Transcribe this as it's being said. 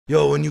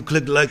Yo, when you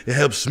click like, it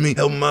helps me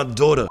help my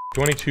daughter.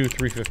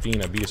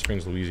 22,315 at Beta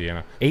Springs,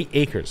 Louisiana. 8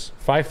 acres,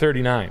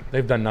 539.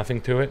 They've done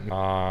nothing to it.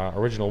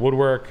 Original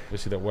woodwork. You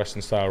see that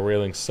Western style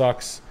railing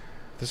sucks.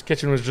 This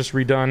kitchen was just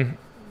redone.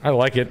 I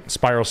like it.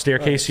 Spiral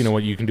staircase. Nice. You know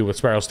what you can do with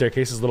spiral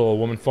staircases? Little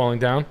woman falling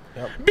down.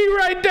 Yep. Be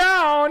right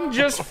down.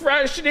 Just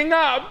freshening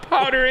up,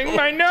 powdering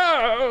my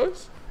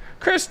nose.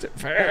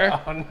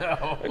 Christopher. Oh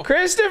no.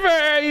 Christopher,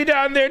 are you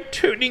down there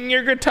tuning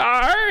your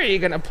guitar? Are you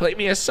gonna play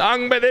me a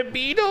song by the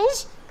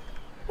Beatles?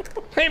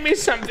 Play me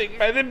something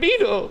by the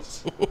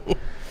Beatles.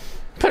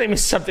 Play me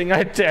something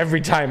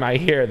every time I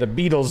hear the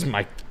Beatles,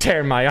 I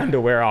tear my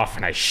underwear off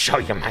and I show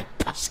you my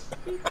pussy.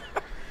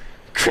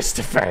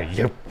 Christopher,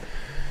 you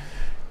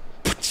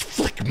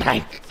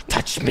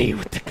touch me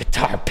with the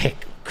guitar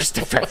pick.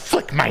 Christopher,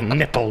 flick my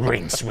nipple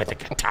rings with a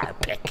guitar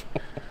pick.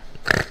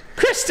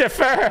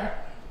 Christopher,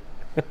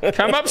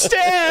 come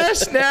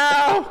upstairs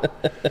now.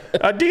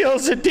 A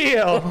deal's a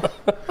deal.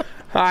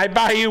 I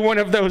buy you one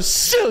of those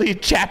silly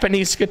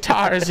Japanese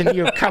guitars and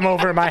you come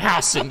over to my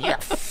house and you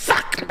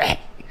fuck me.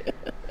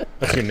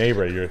 That's your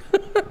neighbor, your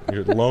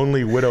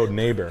lonely widowed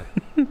neighbor.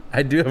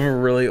 I do have a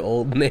really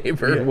old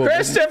neighbor. Yeah.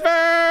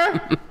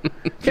 Christopher,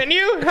 can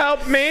you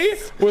help me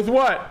with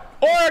what?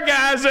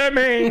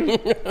 Orgasming.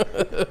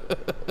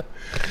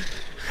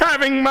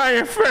 Having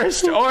my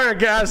first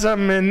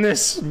orgasm in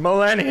this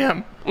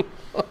millennium.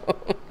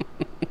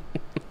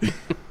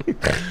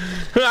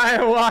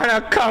 I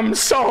wanna come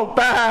so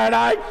bad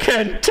I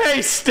can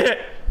taste it.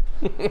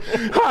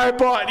 I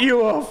bought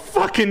you a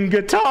fucking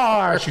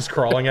guitar. She's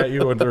crawling at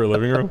you into her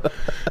living room.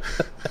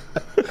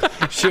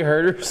 She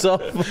hurt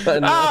herself.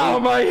 Oh,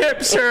 my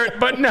hips hurt,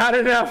 but not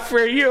enough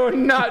for you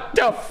not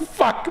to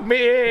fuck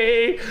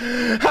me.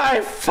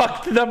 I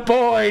fucked the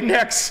boy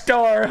next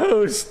door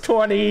who's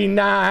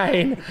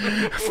 29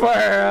 for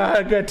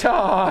a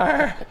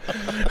guitar.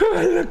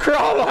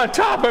 Crawl on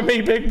top of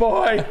me, big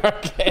boy.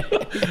 Okay.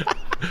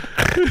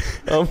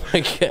 Oh my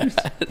god.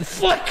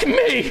 Flick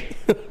me.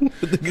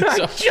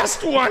 I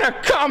just want to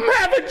come.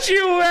 Haven't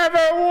you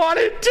ever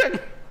wanted to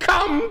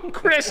come,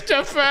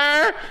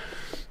 Christopher?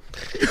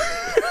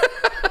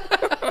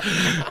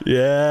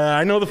 Yeah,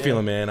 I know the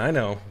feeling, man. I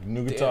know.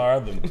 New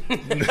guitar. You're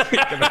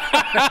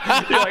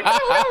like,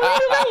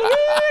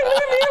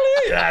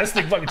 yeah, this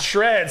thing fucking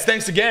shreds.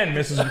 Thanks again,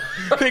 Mrs.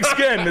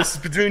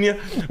 Petunia.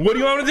 What do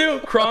you want me to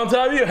do? Crawl on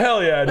top of you?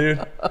 Hell yeah,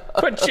 dude.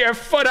 Put your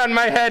foot on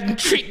my head and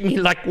treat me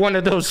like one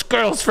of those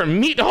girls from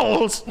Meat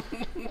Holes.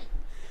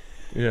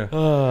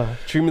 Yeah.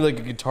 Treat me like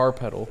a guitar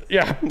pedal.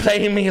 Yeah,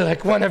 play me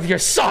like one of your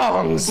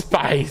songs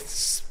by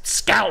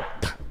Scalp.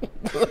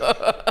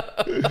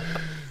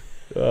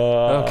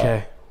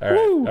 Okay.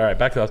 All right,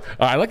 back to the house.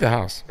 I like the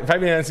house.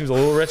 589 seems a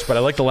little rich, but I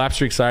like the lap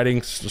streak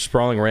siding,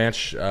 sprawling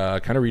ranch,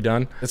 kind of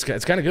redone. It's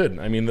kind of good.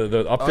 I mean,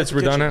 the upfits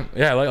were done.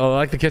 Yeah, I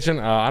like the kitchen.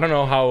 I don't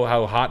know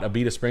how hot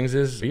Abita Springs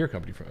is. Beer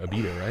company from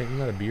Abita, right? Isn't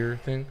that a beer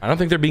thing? I don't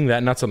think they're being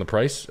that nuts on the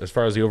price as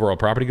far as the overall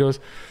property goes.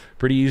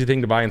 Pretty easy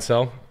thing to buy and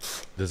sell.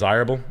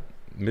 Desirable.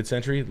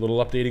 Mid-century.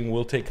 Little updating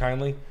will take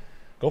kindly.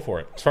 Go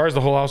for it. As far as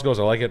the whole house goes,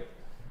 I like it.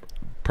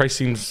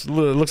 Price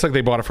looks like they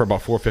bought it for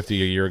about $450 a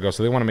year ago,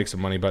 so they want to make some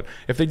money. But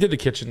if they did the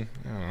kitchen,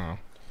 I don't know.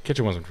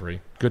 Kitchen wasn't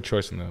free. Good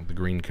choice in the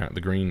green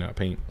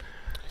paint.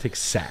 Take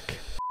sack.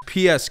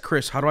 P.S.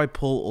 Chris, how do I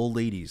pull old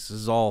ladies? This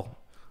is all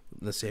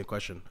the same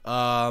question.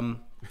 Gotta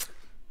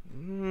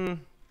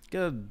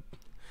go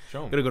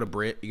to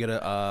Brit. You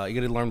gotta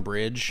learn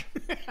bridge.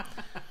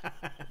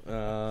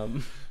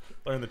 Learn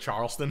the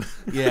Charleston.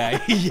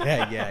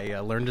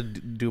 Yeah. Learn to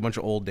do a bunch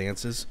of old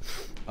dances.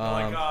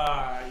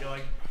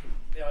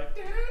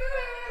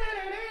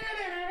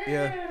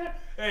 Yeah.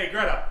 Hey,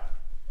 Greta.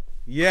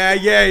 Yeah.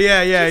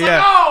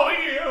 Like, oh,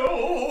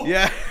 you.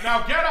 Yeah.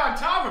 Now get on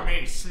top of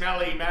me,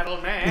 smelly metal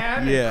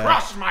man. Yeah. And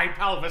crush my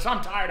pelvis.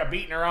 I'm tired of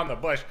beating around the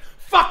bush.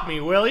 Fuck me,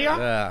 will ya?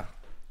 Yeah.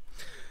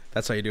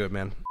 That's how you do it,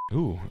 man.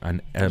 Ooh,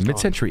 a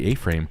mid-century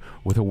A-frame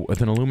with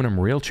an aluminum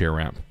rail chair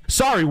ramp.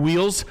 Sorry,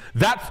 Wheels.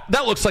 That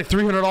looks like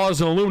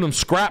 $300 in aluminum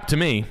scrap to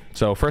me.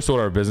 So first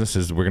order of business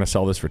is we're gonna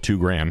sell this for $2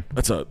 grand.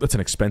 That's an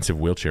expensive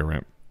wheelchair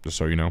ramp. Just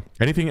so you know.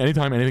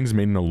 Anytime anything's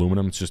made in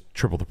aluminum, it's just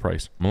triple the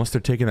price. Unless they're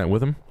taking that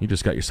with them, you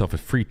just got yourself a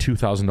free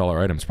 $2,000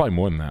 item. It's probably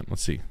more than that.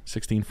 Let's see.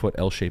 16-foot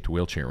L-shaped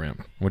wheelchair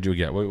ramp. What'd you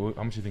get?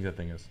 How much do you think that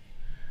thing is?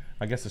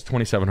 I guess it's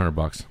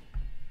 $2,700.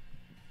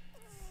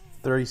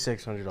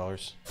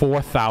 $3,600.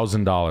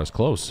 $4,000.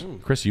 Close.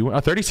 Chris, you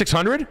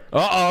 $3,600?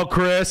 Uh-oh,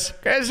 Chris.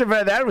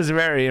 Christopher, that was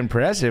very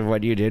impressive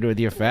what you did with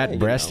your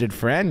fat-breasted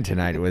friend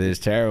tonight with his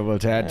terrible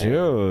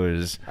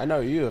tattoos. I know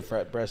you have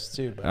fat breasts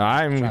too. But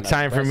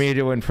time for me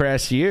to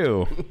impress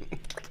you.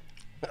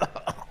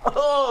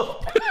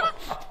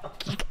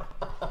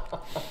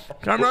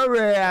 Come over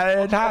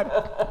here.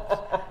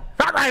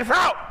 Fuck my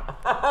throat!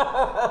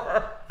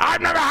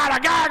 I've never had a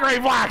gag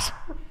reflex!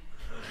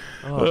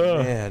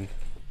 Oh, man.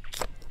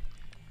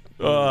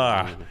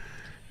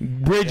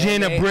 Bridge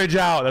in, a bridge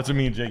out. That's what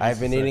me and Jake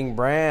I've been eating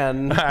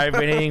bran. I've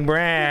been eating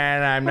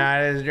bran. I'm not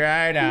as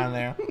dry down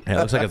there. Yeah, it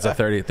looks like it's a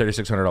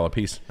 $3,600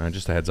 piece.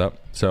 Just a heads up.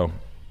 So,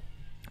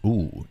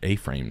 ooh,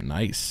 A-frame.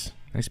 Nice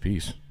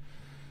piece.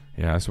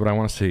 Yeah, that's what I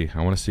want to see.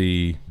 I want to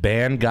see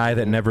band guy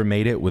that never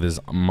made it with his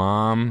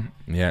mom.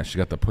 Yeah, she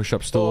got the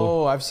push-up stool.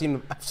 Oh, I've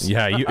seen.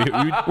 Yeah, you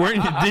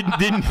weren't you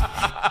didn't.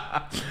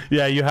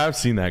 Yeah, you have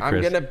seen that,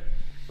 Chris.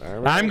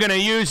 I'm gonna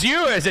use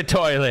you as a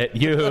toilet.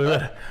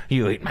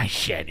 You eat my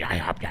shit. I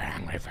hope you're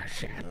hungry for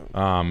shit.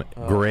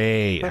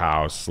 Great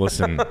house.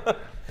 Listen,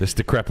 this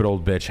decrepit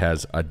old bitch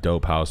has a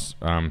dope house.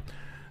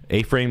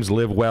 A-frames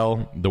live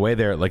well. The way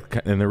they're like,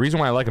 and the reason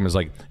why I like them is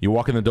like you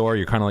walk in the door,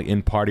 you're kind of like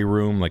in party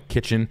room, like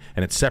kitchen,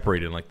 and it's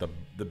separated. Like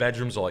the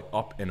bedrooms are like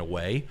up and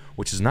away,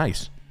 which is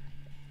nice.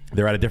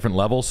 They're at a different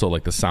level, so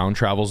like the sound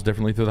travels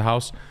differently through the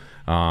house.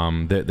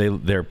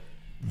 They're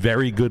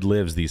very good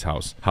lives. These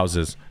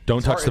houses.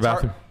 Don't touch the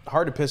bathroom.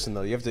 Hard to piss in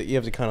though. You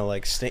have to kind of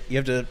like stay. You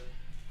have to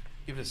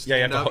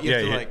stand up. You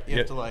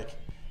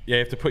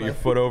have to put your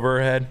foot over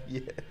her head.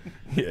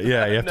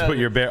 Yeah, you have to put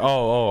your bare.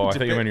 Oh, I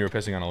thought you meant you were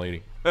pissing on a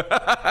lady.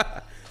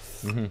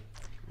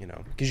 You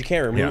know, because you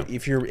can't remove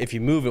if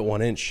you move it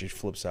 1 inch, it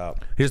flips out.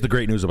 Here's the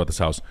great news about this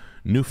house: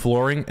 new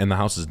flooring, and the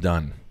house is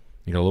done.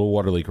 You got a little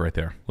water leak right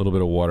there, a little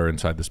bit of water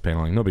inside this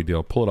paneling. No big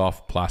deal. Pull it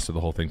off, plaster the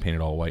whole thing, paint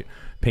it all white.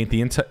 Paint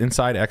the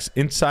inside,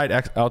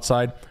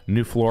 outside,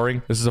 new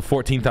flooring. This is a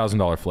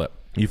 $14,000 flip.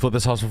 You flip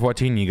this house for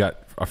 14, you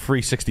got a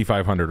free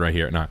 6,500 right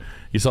here. Now,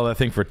 you sell that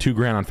thing for $2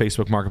 grand on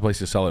Facebook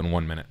Marketplace, you sell it in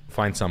 1 minute.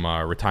 Find some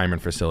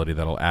retirement facility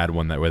that'll add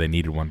one where they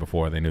needed one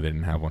before they knew they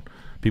didn't have one.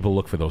 People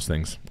look for those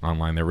things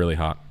online. They're really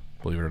hot,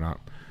 believe it or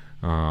not.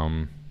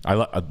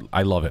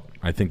 I love it.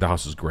 I think the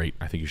house is great.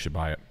 I think you should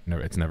buy it.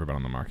 It's never been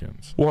on the market.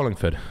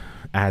 Wallingford,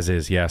 as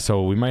is, yeah.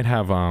 So we might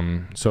have,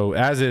 so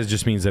as is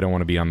just means they don't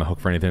want to be on the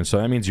hook for anything. So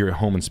that means your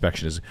home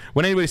inspection is,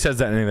 when anybody says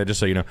that, just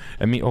so you know,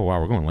 oh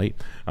wow, we're going late.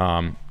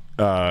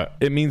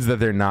 It means that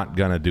they're not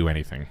gonna do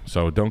anything.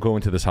 So don't go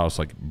into this house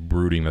like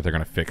brooding that they're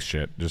gonna fix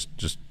shit.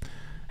 Just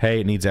hey,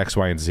 it needs X,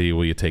 Y, and Z.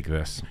 Will you take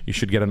this? You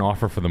should get an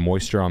offer for the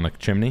moisture on the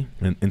chimney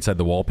and inside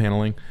the wall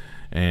paneling,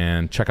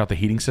 and check out the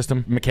heating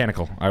system.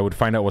 Mechanical. I would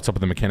find out what's up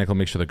with the mechanical.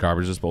 Make sure the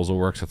garbage disposal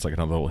works. That's like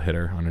another little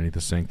hitter underneath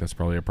the sink. That's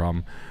probably a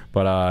problem.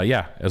 But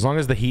yeah, as long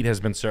as the heat has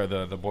been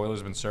the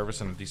boiler's been serviced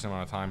in a decent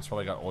amount of time, it's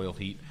probably got oil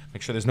heat.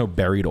 Make sure there's no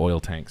buried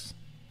oil tanks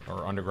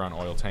or underground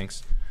oil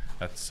tanks.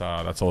 That's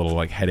a little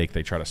like headache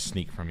they try to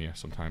sneak from you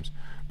sometimes.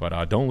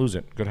 But don't lose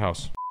it. Good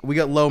house. We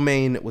got Low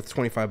Main with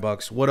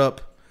 $25. What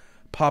up,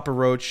 Papa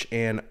Roach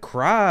and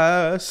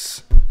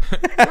Cross?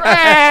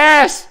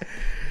 Cross!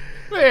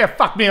 Yeah,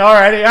 fuck me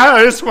already.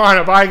 I just want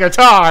to buy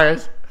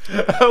guitars.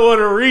 What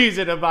a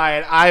reason to buy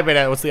an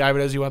Ibanez. What's the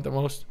Ibanez you want the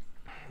most?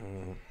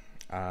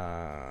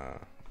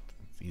 It's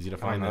easy to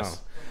find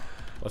this.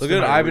 Look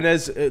at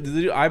Ibanez.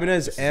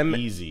 Ibanez M.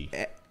 Easy.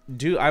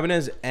 Do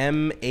Ibanez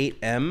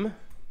M8M.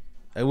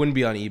 It wouldn't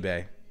be on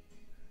eBay.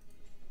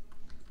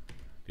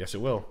 Yes,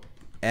 it will.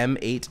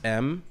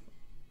 M8M.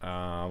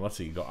 Let's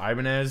see. You go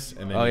Ibanez,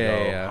 and then you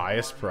go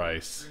highest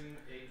price.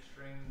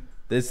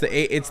 It's the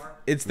 8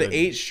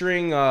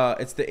 string.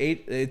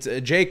 It's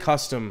a J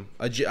custom.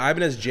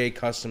 Ibanez J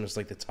custom is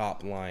like the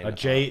top line. A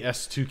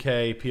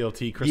JS2K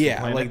PLT crystal. Yeah,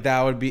 planet. like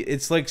that would be.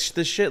 It's like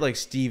the shit like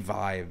Steve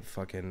Vai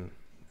fucking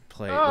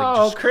play. Oh, like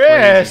just Chris,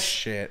 crazy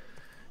shit.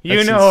 You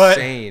That's know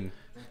insane.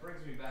 That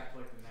brings me back to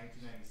like the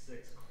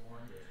 1996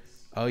 Corn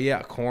days. Oh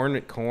yeah, corn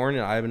and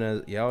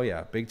Ibanez. Yeah, oh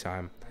yeah, big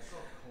time.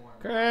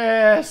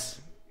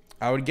 Chris.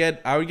 I would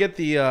get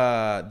the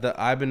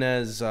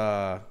Ibanez.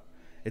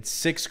 It's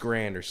 $6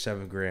 grand or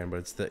 $7 grand, but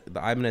it's the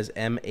Ibanez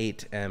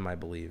M8M, I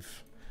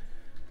believe.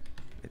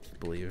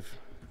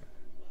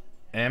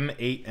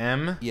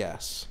 M8M.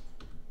 Yes,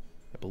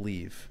 I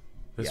believe.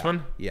 This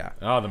one? Yeah.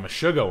 Oh, the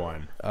Meshuggah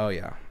one. Oh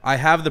yeah. I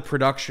have the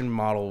production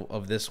model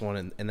of this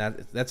one, and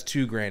that's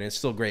 $2 grand. It's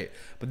still great,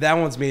 but that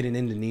one's made in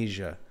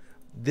Indonesia.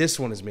 This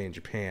one is made in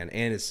Japan,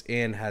 and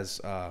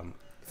has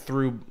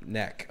through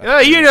neck.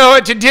 You know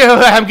what to do.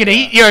 I'm gonna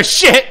eat your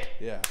shit.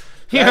 Yeah.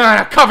 You're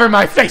gonna cover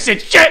my face in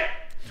shit.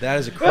 That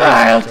is a crazy.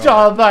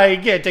 I'll buy.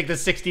 Yeah, take the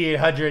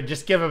 6,800.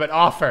 Just give him an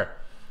offer.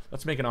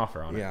 Let's make an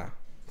offer on it. Yeah.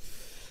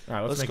 All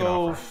right, let's make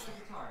go. an offer.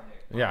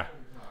 Yeah.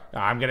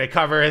 I'm gonna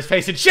cover his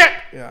face in shit.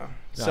 Yeah.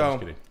 No, So just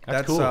kidding.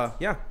 that's cool.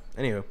 yeah.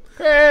 Anywho.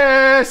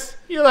 Chris,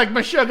 you like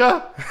my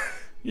sugar?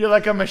 You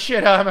like a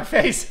mashita on my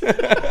face?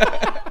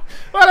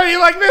 Why don't you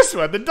like this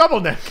one, the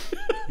double neck?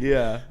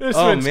 Yeah. This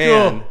oh one's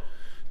man. cool.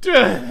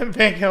 The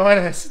pink one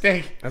and a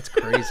stink. That's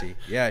crazy.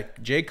 Yeah,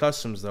 J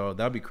Customs though,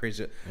 that'd be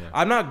crazy. Yeah.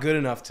 I'm not good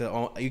enough to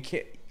own.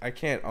 I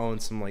can't own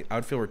some like. I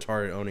would feel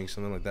retarded owning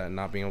something like that and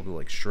not being able to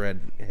like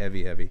shred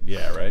heavy.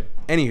 Yeah, right.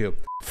 Anywho,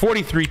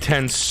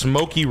 4310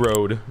 Smoky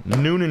Road,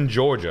 Noonan,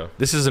 Georgia.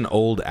 This is an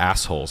old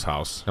asshole's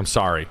house. I'm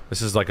sorry.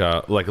 This is like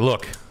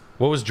look.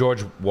 What was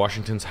George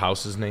Washington's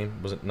house's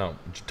name? Was it no?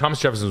 Thomas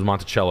Jefferson was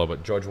Monticello,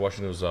 but George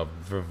Washington was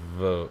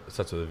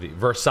starts with a V.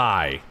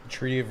 Versailles.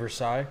 Treaty of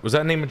Versailles. Was that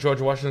the name of George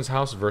Washington's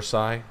house?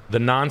 Versailles. The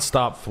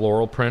non-stop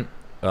floral print.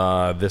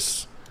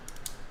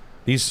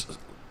 These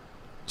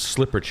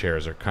slipper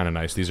chairs are kind of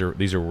nice. These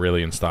are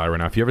really in style right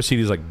now. If you ever see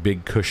these like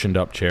big cushioned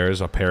up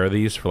chairs, a pair of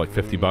these for like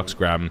 $50,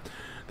 grab them.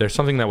 There's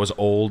something that was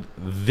old.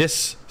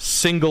 This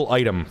single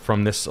item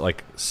from this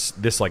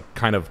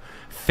kind of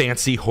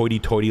fancy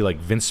hoity-toity like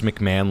Vince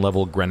McMahon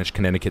level Greenwich,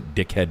 Connecticut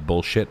dickhead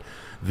bullshit.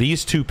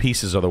 These two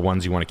pieces are the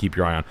ones you want to keep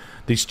your eye on.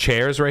 These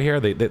chairs right here,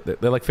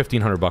 they're like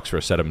 $1,500 for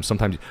a set of them.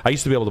 Sometimes I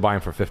used to be able to buy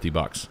them for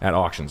 $50 at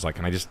auctions. Like,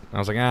 and I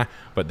was like, ah.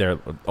 But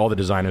all the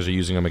designers are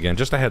using them again.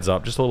 Just a heads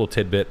up, just a little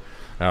tidbit.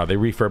 They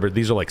refurbished.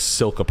 These are like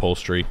silk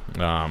upholstery.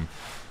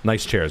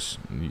 Nice chairs.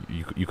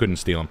 You couldn't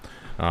steal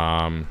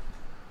them.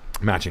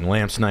 Matching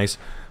lamps, nice.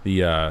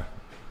 The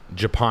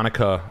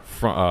Japonica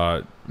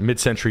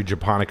mid-century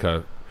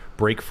Japonica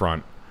break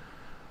front.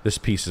 This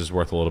piece is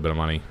worth a little bit of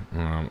money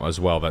as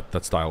well.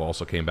 That style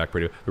also came back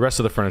pretty. The rest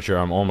of the furniture,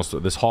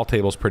 this hall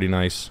table's pretty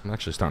nice. I'm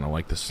actually starting to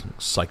like this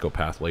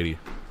psychopath lady.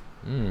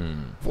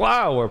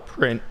 Flower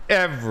print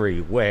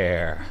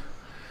everywhere.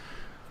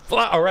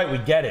 All right, we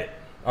get it.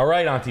 All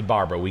right, Auntie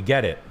Barbara, we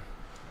get it.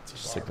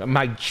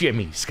 My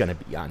Jimmy's gonna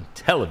be on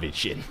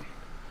television.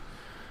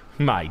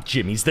 My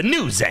Jimmy's the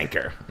news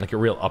anchor. Like a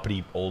real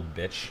uppity old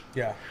bitch.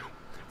 Yeah.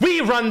 We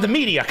run the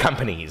media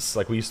companies.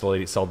 Like we used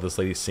to sell this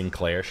lady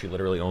Sinclair. She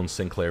literally owns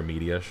Sinclair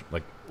Media.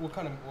 Like What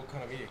kind of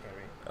media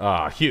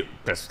company? Hugh.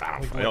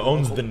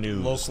 Owns the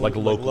news,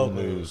 local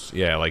news.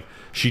 Yeah, like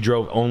she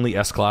drove only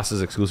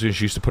S-classes exclusively.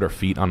 She used to put her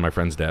feet on my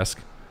friend's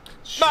desk.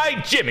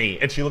 My Jimmy.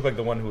 And she looked like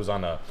the one who was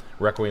on a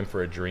Requiem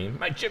for a Dream.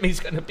 My Jimmy's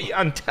gonna be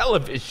on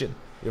television.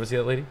 You ever see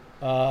that lady?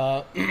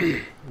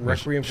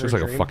 Requiem She for was a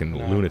like Dream? a fucking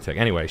No. lunatic.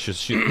 Anyway,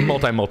 she's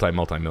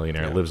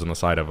multi-millionaire. Yeah. Lives on the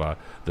side of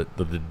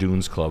the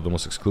Dunes Club, the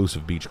most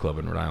exclusive beach club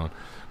in Rhode Island.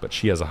 But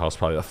she has a house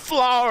probably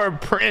Flower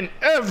print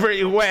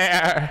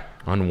everywhere.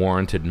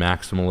 unwarranted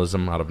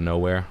maximalism out of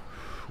nowhere,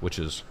 which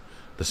is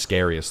the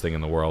scariest thing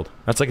in the world.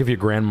 That's like if your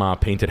grandma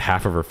painted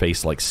half of her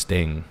face like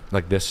Sting,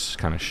 like this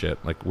kind of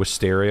shit, like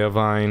wisteria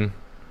vine.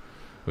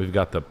 We've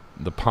got the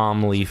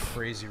palm leaf,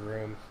 Crazy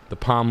room. the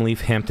palm leaf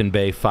Hampton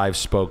Bay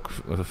 5-spoke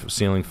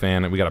ceiling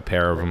fan, and we got a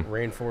pair of them.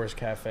 Rainforest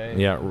Cafe.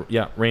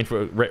 Yeah, rain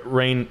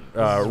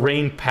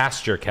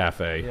pasture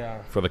cafe.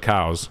 Yeah. For the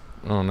cows.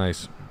 Oh,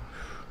 nice.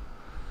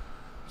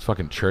 It's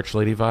fucking church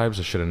lady vibes.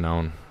 I should have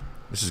known.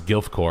 This is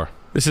Gilf core.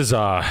 This is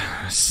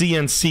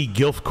CNC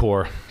Gilf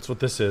core. That's what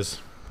this is.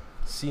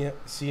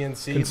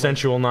 CNC.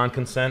 Consensual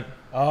non-consent.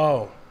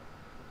 Oh.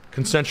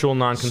 Consensual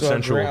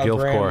non-consensual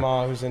Gilf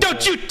core. Who's into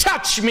Don't you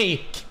touch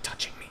me. Keep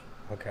touching me.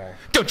 Okay.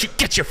 Don't you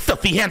get your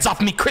filthy hands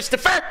off me,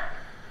 Christopher.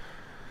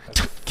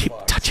 Don't keep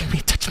fucked. touching me.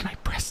 Touch my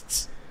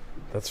breasts.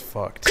 That's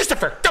fucked.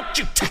 Christopher, don't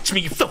you touch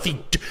me, you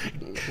filthy,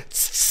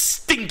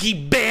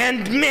 stinky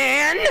band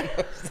man.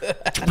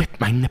 Whip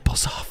my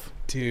nipples off.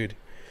 Dude.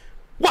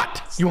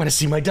 What? You want to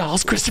see my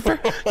dolls, Christopher?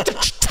 Don't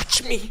you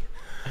touch me.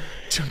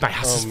 My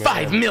house is man.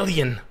 $5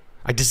 million.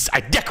 I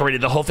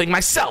decorated the whole thing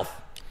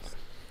myself.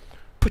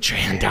 Put your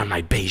hand down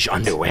my beige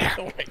underwear.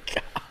 Oh my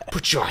god.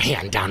 Put your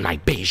hand down my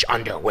beige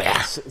underwear.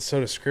 So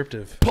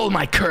descriptive. Pull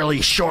my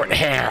curly short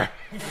hair.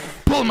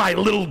 Pull my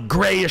little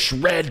grayish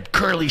red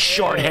curly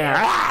short hair.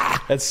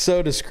 Ah! That's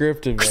so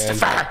descriptive, man.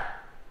 Christopher,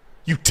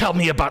 you tell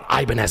me about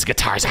Ibanez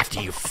guitars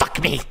after you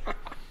fuck me.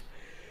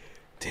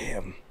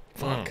 Damn.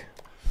 Fuck.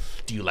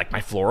 Do you like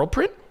my floral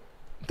print?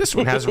 This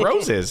one has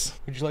roses.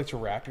 Would you like to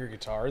wrap your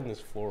guitar in this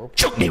floral?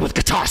 Choke me with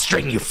guitar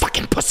string, you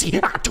fucking pussy.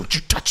 Ah, don't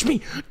you touch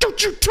me.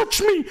 Don't you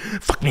touch me.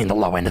 Fuck me in the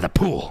low end of the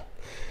pool.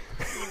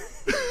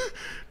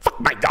 Fuck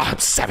my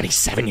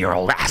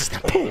 77-year-old ass in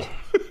the pool.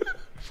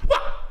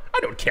 Well, I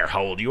don't care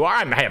how old you are.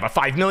 I have a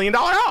 $5 million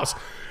house.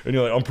 And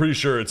you're like, I'm pretty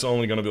sure it's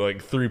only gonna be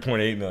like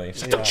 3.8 million.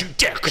 So don't you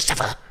dare,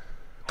 Christopher.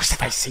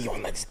 Christopher, I see you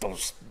on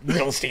those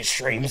real estate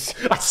streams.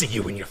 I see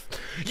you and your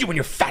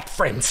fat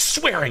friends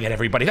swearing at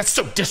everybody. That's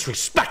so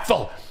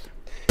disrespectful.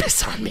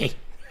 Piss on me.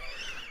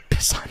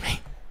 Piss on me.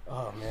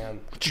 Oh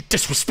man. Don't you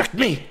disrespect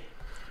me.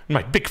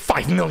 My big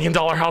 $5 million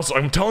house.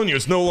 I'm telling you,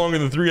 it's no longer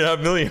than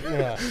 3.5 million.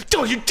 Yeah.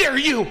 Don't you dare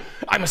you.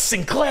 I'm a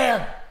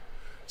Sinclair.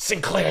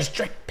 Sinclair's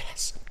drink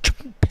piss.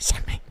 Piss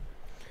on me.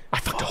 I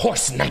fucked a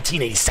horse in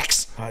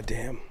 1986. God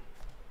damn.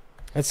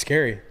 That's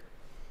scary.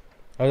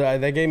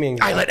 That gave me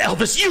anxiety. I let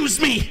Elvis use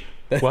me.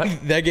 What?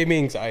 That gave me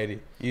anxiety.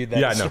 That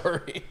Yeah, I know.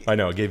 story. I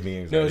know, it gave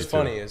me anxiety. No, it's too.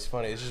 funny. It's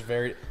funny. It's just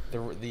very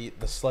the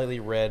slightly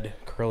red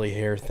curly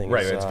hair thing.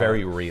 Right, is, it's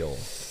very real.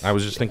 I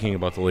was just thinking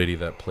about the lady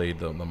that played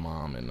the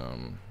mom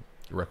in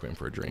Requiem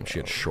for a Dream. She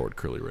had short,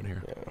 curly red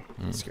hair. Yeah,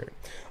 that's scary.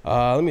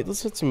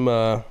 Let's hit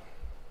some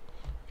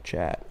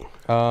chat.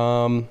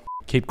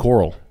 Cape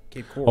Coral.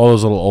 Cape Coral. All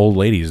those little old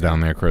ladies down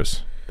there,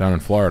 Chris. Down in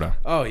Florida.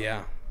 Oh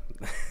yeah.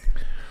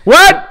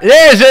 What?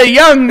 There's a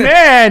young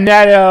man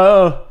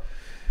that'll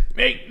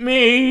make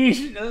me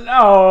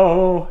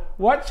slow.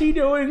 What's he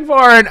doing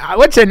for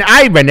what's an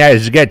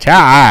Ibanez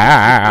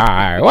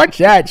guitar? What's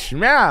that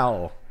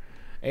smell?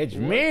 It's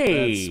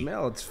me. That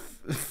smell. It's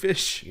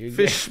fish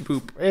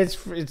poop.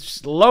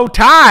 It's low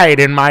tide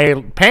in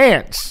my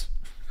pants.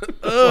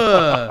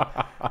 Someone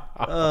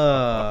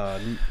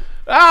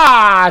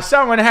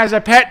has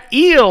a pet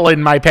eel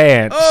in my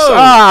pants.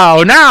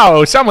 Oh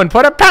no, someone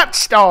put a pet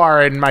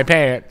star in my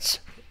pants.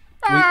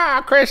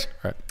 Chris.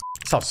 Right.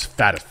 Stuff's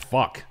fat as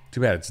fuck.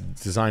 Too bad it's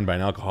designed by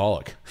an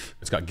alcoholic.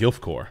 It's got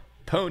Gilf core.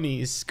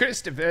 ponies,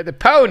 Christopher, the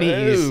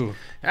ponies. Ooh.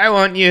 I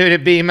want you to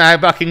be my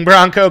bucking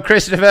bronco,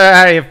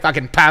 Christopher. You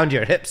fucking pound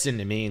your hips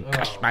into me and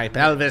crush my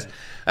pelvis.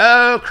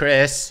 Oh,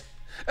 Chris.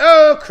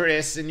 Oh,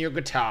 Chris, and your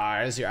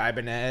guitars, your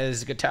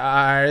Ibanez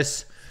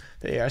guitars.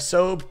 They are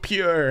so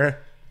pure.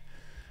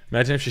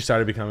 Imagine if she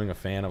started becoming a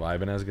fan of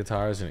Ibanez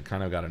guitars and it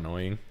kind of got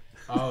annoying.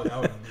 Oh,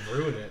 that would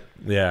ruin it.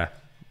 Yeah.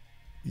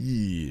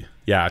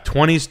 Yeah,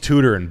 20s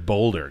Tudor in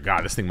Boulder.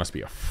 God, this thing must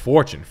be a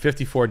fortune.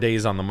 54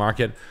 days on the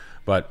market.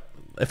 But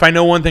if I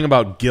know one thing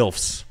about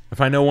Gilfs,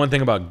 I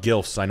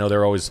know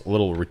they're always a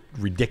little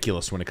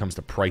ridiculous when it comes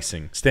to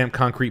pricing. Stamped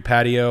concrete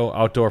patio,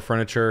 outdoor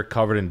furniture,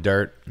 covered in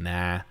dirt.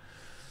 Nah.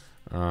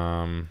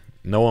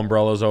 No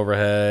umbrellas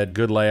overhead,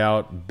 good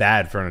layout,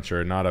 bad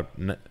furniture.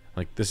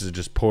 Like, this is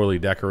just poorly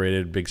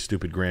decorated, big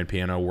stupid grand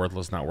piano,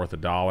 worthless, not worth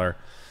 $1.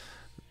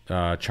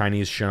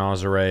 Chinese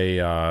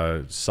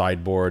chinoiserie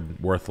sideboard,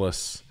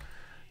 worthless.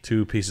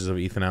 2 pieces of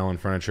Ethan Allen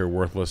furniture,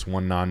 worthless.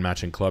 1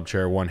 non-matching club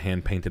chair, 1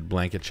 hand-painted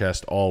blanket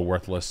chest, all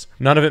worthless.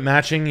 None of it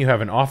matching. You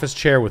have an office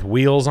chair with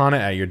wheels on it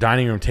at your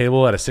dining room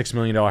table at a $6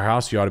 million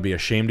house. You ought to be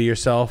ashamed of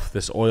yourself.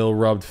 This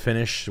oil-rubbed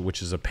finish,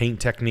 which is a paint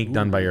technique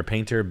done by your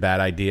painter. Bad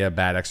idea,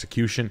 bad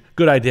execution.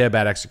 Good idea,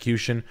 bad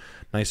execution.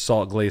 Nice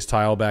salt glazed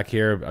tile back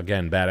here.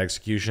 Again, bad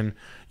execution.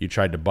 You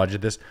tried to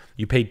budget this.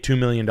 You paid $2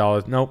 million.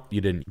 Nope,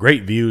 you didn't.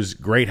 Great views,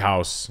 great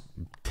house.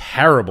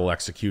 Terrible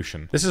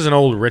execution. This is an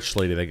old rich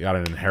lady that got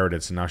an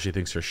inheritance, and now she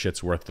thinks her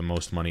shit's worth the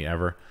most money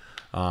ever.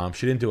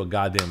 She didn't do a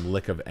goddamn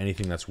lick of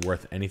anything that's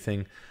worth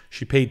anything.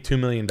 She paid $2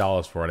 million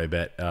for it, I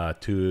bet.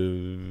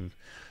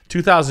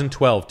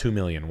 2012, $2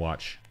 million.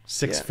 Watch.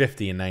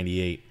 $650 in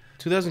 98.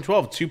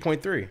 2012,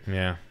 2.3.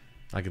 Yeah,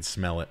 I could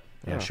smell it.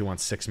 Yeah, she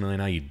wants $6 million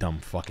now, you dumb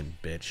fucking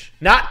bitch.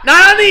 Not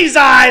on these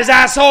eyes,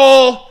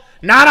 asshole.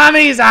 Not on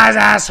these eyes,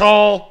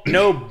 asshole.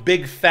 No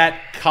big fat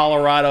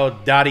Colorado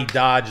Dottie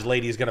Dodge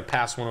lady is gonna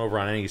pass one over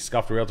on any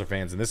scuffed realtor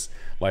fans in this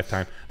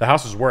lifetime. The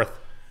house is worth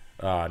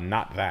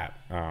not that.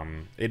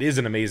 It is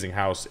an amazing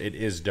house. It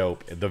is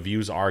dope. The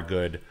views are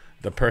good.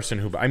 The person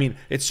who, I mean,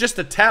 it's just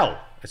a tell.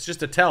 It's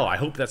just a tell. I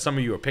hope that some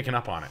of you are picking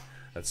up on it.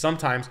 That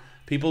sometimes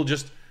people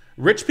just,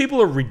 rich people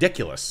are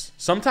ridiculous.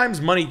 Sometimes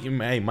money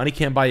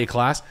can't buy you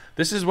class.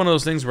 This is one of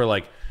those things where,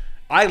 like,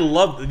 I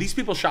love, these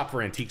people shop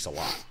for antiques a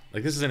lot.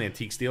 Like, this is an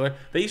antiques dealer.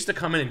 They used to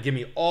come in and give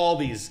me all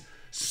these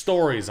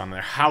stories on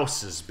their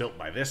houses built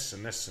by this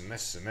and this and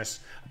this and this,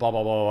 blah,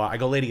 blah, blah, blah. I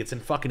go, lady, it's in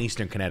fucking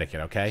Eastern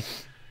Connecticut, okay?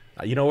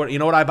 You know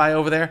what I buy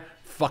over there?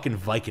 Fucking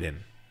Vicodin.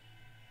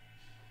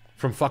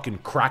 From fucking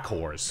crack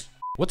whores.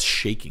 What's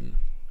shaking?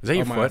 Is that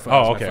your foot?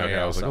 Oh, okay.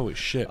 I was like, holy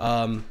shit.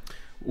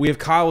 We have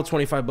Kyle with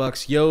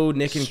 $25. Yo,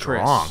 Nick and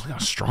Chris. How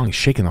strong. He's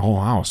shaking the whole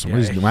house.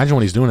 Imagine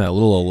what he's doing to that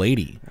little old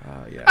lady.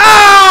 Yeah.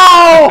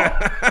 Oh!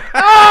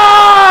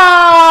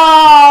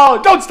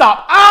 Oh! Don't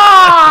stop.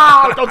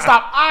 Oh! Don't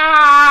stop.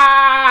 Ah!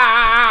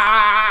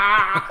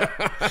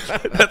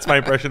 That's my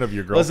impression of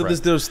your girlfriend.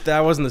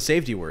 That wasn't the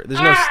safety word.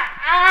 There's no.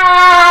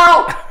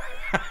 Ow!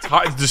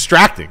 It's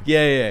distracting.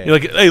 Yeah. You're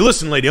like, hey,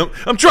 listen, lady,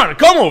 I'm trying to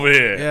come over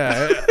here.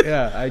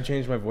 Yeah. I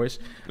changed my voice.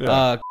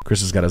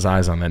 Chris has got his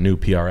eyes on that new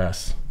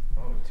PRS.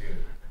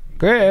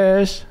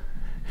 Chris,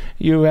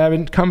 you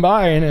haven't come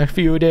by in a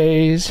few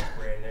days.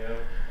 Brand new.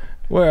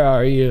 Where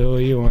are you?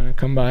 You want to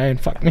come by and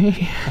fuck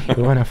me?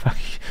 You want to fuck?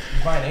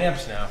 I'm buying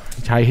amps now.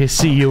 I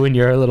see you and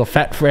your little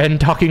fat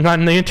friend talking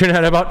on the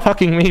internet about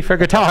fucking me for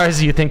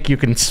guitars. You think you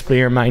can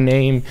smear my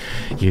name?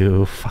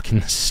 You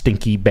fucking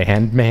stinky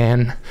band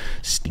man.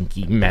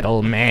 Stinky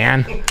metal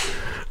man.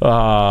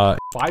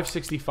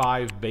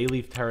 565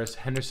 Bayleaf Terrace,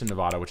 Henderson,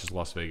 Nevada, which is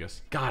Las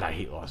Vegas. God, I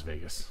hate Las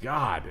Vegas.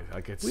 God,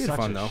 like, it's We had such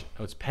fun, a though.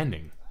 Oh, it's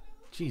pending.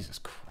 Jesus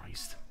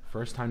Christ.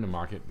 First time to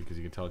market, because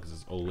you can tell because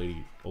it's old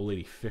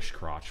lady fish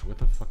crotch. What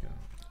the fuck?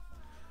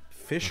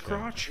 Fish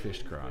crotch?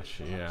 Fish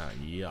crotch. Yeah,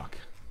 yuck.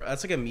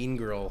 That's like a mean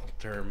girl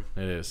term.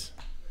 It is.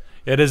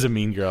 It is a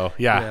mean girl.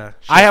 Yeah.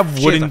 She I have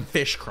has wooden a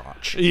fish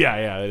crotch.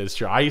 Yeah, that is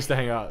true. I used to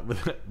hang out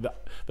with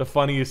the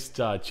funniest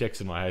chicks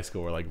in my high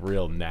school were like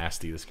real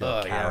nasty. This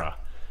girl, Kara.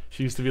 Yeah.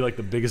 She used to be like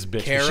the biggest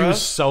bitch. Kara? She was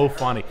so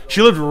funny.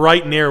 She lived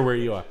right near where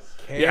you are.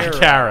 Yeah,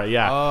 Kara,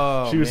 yeah.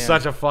 Oh, she was man.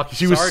 such a fucking...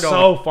 She was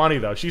so funny,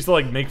 though. She used to,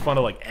 like, make fun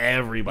of, like,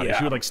 everybody. Yeah.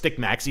 She would, like, stick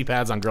maxi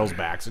pads on girls'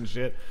 backs and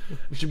shit.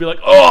 And she'd be like,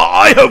 oh,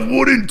 I have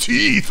wooden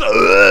teeth.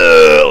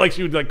 Like,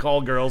 she would, like,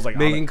 call girls, like...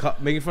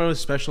 Making fun of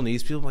special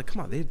needs people. Like,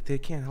 come on, they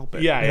can't help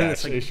it. Yeah.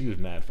 She was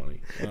mad funny.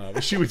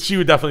 But she would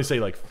definitely say,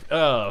 like,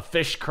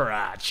 fish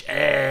crotch.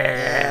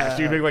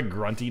 She would make, like,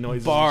 grunty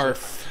noises.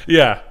 Barf.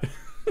 Yeah.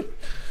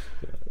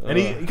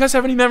 You guys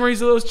have any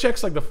memories of those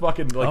chicks? Like the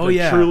fucking,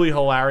 like truly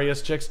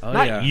hilarious chicks?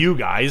 Not you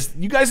guys.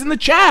 You guys in the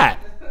chat.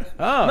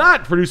 Oh.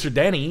 Not producer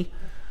Denny.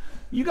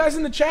 You guys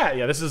in the chat.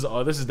 Yeah, this is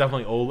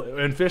definitely old.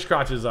 And fish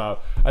crotch is I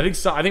think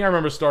I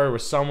remember a story where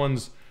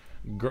someone's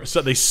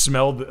so they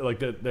smelled like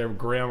their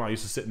grandma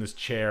used to sit in this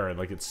chair and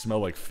like it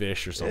smelled like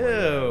fish or something.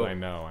 Ew. I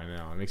know.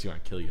 It makes you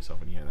want to kill yourself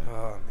when you hear that.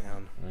 Oh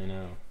man. I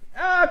know.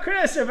 Oh,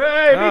 Christopher,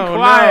 be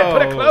quiet. No.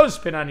 Put a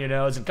clothespin on your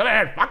nose and come here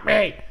and fuck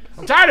me.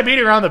 I'm tired of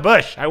beating around the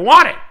bush. I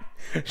want it.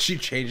 She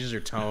changes her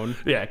tone.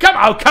 Yeah, come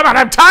on,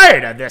 I'm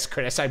tired of this,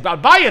 Chris. I'll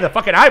buy you the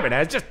fucking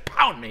Ibanez. Just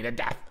pound me to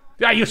death.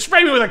 Yeah, you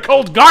spray me with a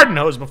cold garden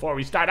hose before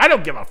we start. I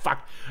don't give a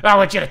fuck. I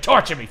want you to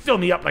torture me, fill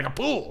me up like a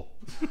pool.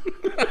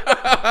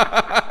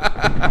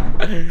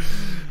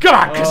 Come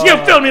on, Chris, you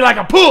fill me like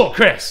a pool,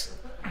 Chris.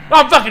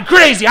 I'm fucking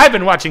crazy. I've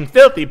been watching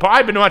filthy porn.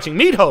 I've been watching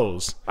meat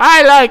holes.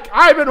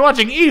 I've been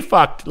watching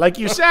E-fucked, like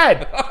you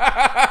said.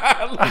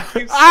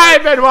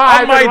 I've been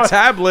watching on my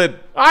tablet.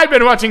 I've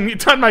been watching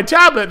on my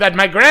tablet that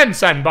my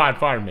grandson bought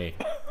for me.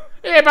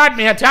 He bought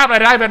me a tablet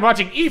and I've been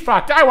watching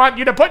E-fucked. I want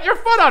you to put your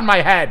foot on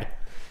my head.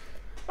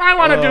 I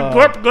want to do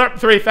glurp glurp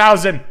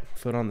 3000.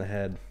 Foot on the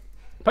head.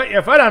 Put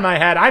your foot on my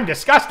head. I'm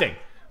disgusting.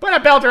 Put a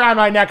belt around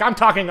my neck. I'm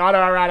talking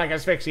autoerotic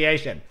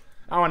asphyxiation.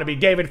 I want to be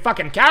David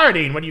fucking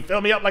Carradine when you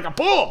fill me up like a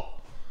pool.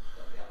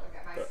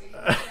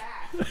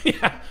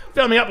 Yeah,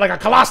 fill me up like a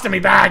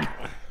colostomy bag.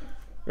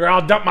 Or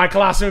I'll dump my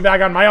colostomy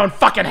bag on my own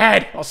fucking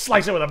head. I'll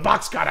slice it with a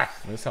box cutter.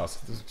 This house,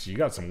 you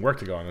got some work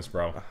to go on this,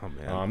 bro. Oh,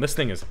 man. This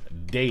thing is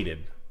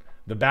dated.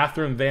 The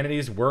bathroom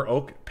vanities were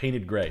oak,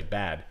 painted gray.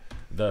 Bad.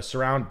 The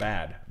surround,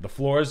 bad. The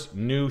floors,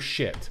 new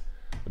shit.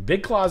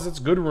 Big closets,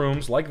 good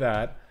rooms, like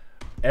that.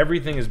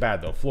 Everything is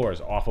bad, though. Floor is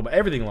awful, but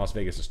everything in Las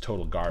Vegas is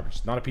total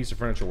garbage. Not a piece of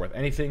furniture worth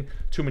anything.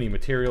 Too many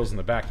materials in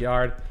the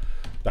backyard.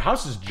 The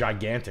house is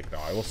gigantic,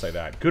 though. I will say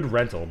that. Good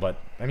rental, but,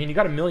 I mean, you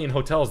got a million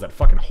hotels that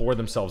fucking whore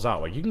themselves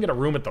out. Like, you can get a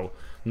room at the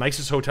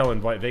nicest hotel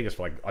in Vegas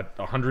for, like,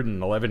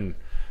 111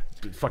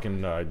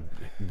 fucking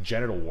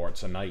genital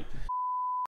warts a night.